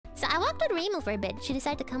I walked with Rainbow for a bit. She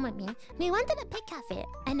decided to come with me. We went to the pig cafe.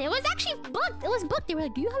 And it was actually booked. It was booked. They were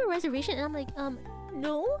like, do you have a reservation? And I'm like,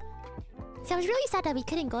 no. So I was really sad that we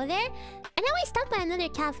couldn't go there. And then we stopped by another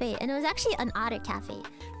cafe. And it was actually an Otter cafe.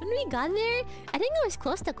 When we got there, I think it was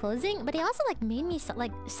close to closing. But they also like made me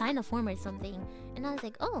like sign a form or something. And I was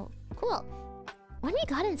like, oh, cool. When we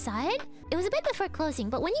got inside, it was a bit before closing.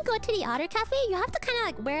 But when you go to the Otter cafe, you have to kind of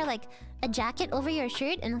like wear like a jacket over your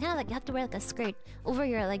shirt. And kind of like you have to wear like a skirt over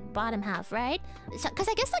your like bottom half, right? So, because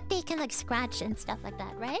I guess like they can like scratch and stuff like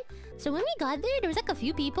that, right? So when we got there, there was like a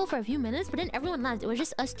few people for a few minutes. But then everyone left. It was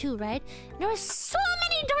just us two, right? And there were so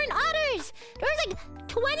many darn otters! There was like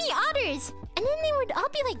 20 otters! And then they would all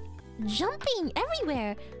be like jumping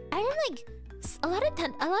everywhere. And then like... A lot of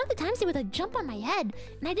the times they would like jump on my head,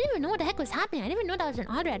 and I didn't even know what the heck was happening. I didn't even know that was an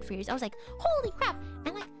otter at first. I was like, holy crap!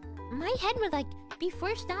 And like my head would like be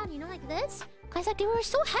forced down, you know, like this, cause like they were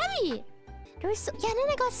so heavy. They were so, yeah. And then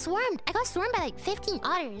I got swarmed. I got swarmed by like 15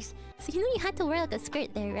 otters. So you know you had to wear like a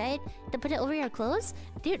skirt there, right, to put it over your clothes.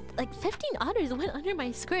 Dude, like 15 otters went under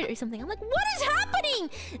my skirt or something. I'm like, what is happening?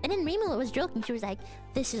 And then Rainbow was joking. She was like,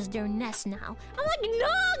 this is their nest now. I'm like,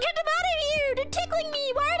 no, get them out of here! They're tickling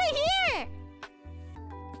me. Why are they here?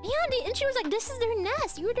 Yeah, and she was like, this is their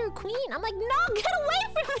nest. You're their queen. I'm like, no, get away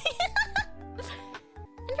from me.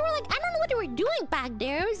 And they were like, I don't know what they were doing back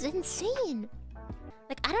there. It was insane.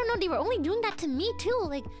 Like, I don't know. They were only doing that to me, too.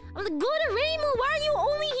 Like, I'm like, go to Rainbow. Why are you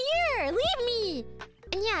only here? Leave me.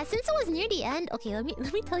 And yeah, since it was near the end... Okay,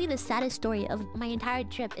 let me tell you the saddest story of my entire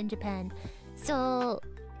trip in Japan. So...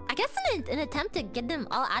 I guess in an attempt to get them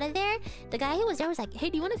all out of there, the guy who was there was like, hey,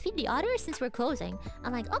 do you want to feed the otters since we're closing?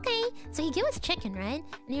 I'm like, okay. So he gave us chicken, right?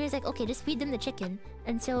 And he was like, okay, just feed them the chicken.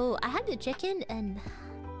 And so I had the chicken and...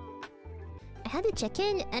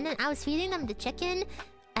 then I was feeding them the chicken,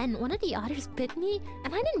 and one of the otters bit me,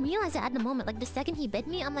 and I didn't realize it at the moment. Like, the second he bit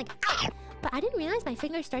me, I'm like, ah! But I didn't realize my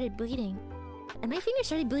finger started bleeding. And my finger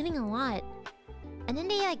started bleeding a lot. And then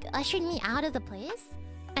they, like, ushered me out of the place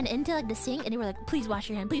and into like the sink, and they were like, please wash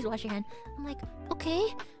your hand, please wash your hand. I'm like, okay.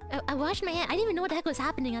 I washed my hand. I didn't even know what the heck was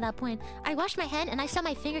happening at that point. I washed my hand and I saw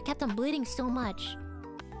my finger kept on bleeding so much.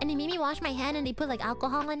 And they made me wash my hand, and they put like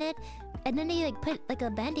alcohol on it, and then they like put like a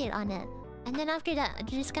band-aid on it. And then after that, I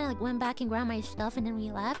just kind of like went back and grabbed my stuff, and then we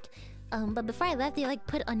left. But before I left, they like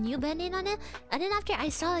put a new band-aid on it. And then after I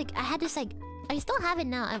saw like, I had this like, I still have it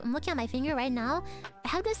now. I'm looking at my finger right now. I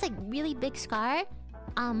have this like really big scar.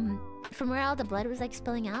 From where all the blood was like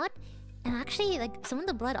spilling out, and actually like some of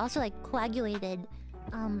the blood also like coagulated.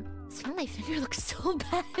 So now my finger looks so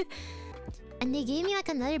bad. And they gave me like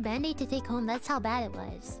another band-aid to take home. That's how bad it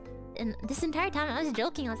was. And this entire time I was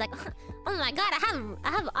joking. I was like, oh my god, I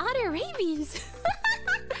have otter rabies.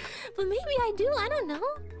 But maybe I do. I don't know.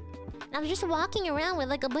 I was just walking around with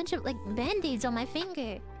like a bunch of like band-aids on my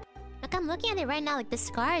finger. Like, I'm looking at it right now. Like, the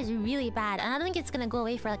scar is really bad, and I don't think it's gonna go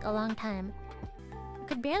away for like a long time.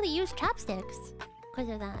 I could barely use chopsticks because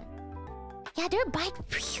of that. Yeah, their bite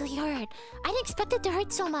really hurt. I didn't expect it to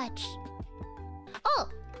hurt so much. Oh!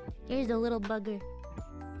 Here's the little bugger.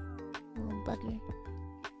 Little bugger.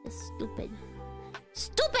 It's stupid.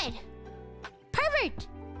 Stupid! Pervert!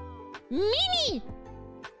 Mimi!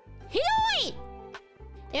 Hidoi!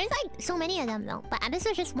 There's like so many of them though. But this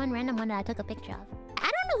was just one random one that I took a picture of. I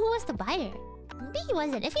don't know who was the biter. Maybe he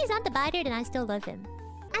wasn't. If he's not the biter, then I still love him.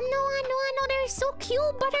 I know, they're so cute,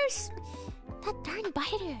 but there's... That darn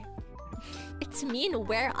biter. It's me in a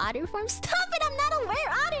were otter form. Stop it, I'm not a were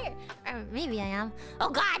otter! Or maybe I am. Oh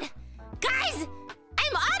god!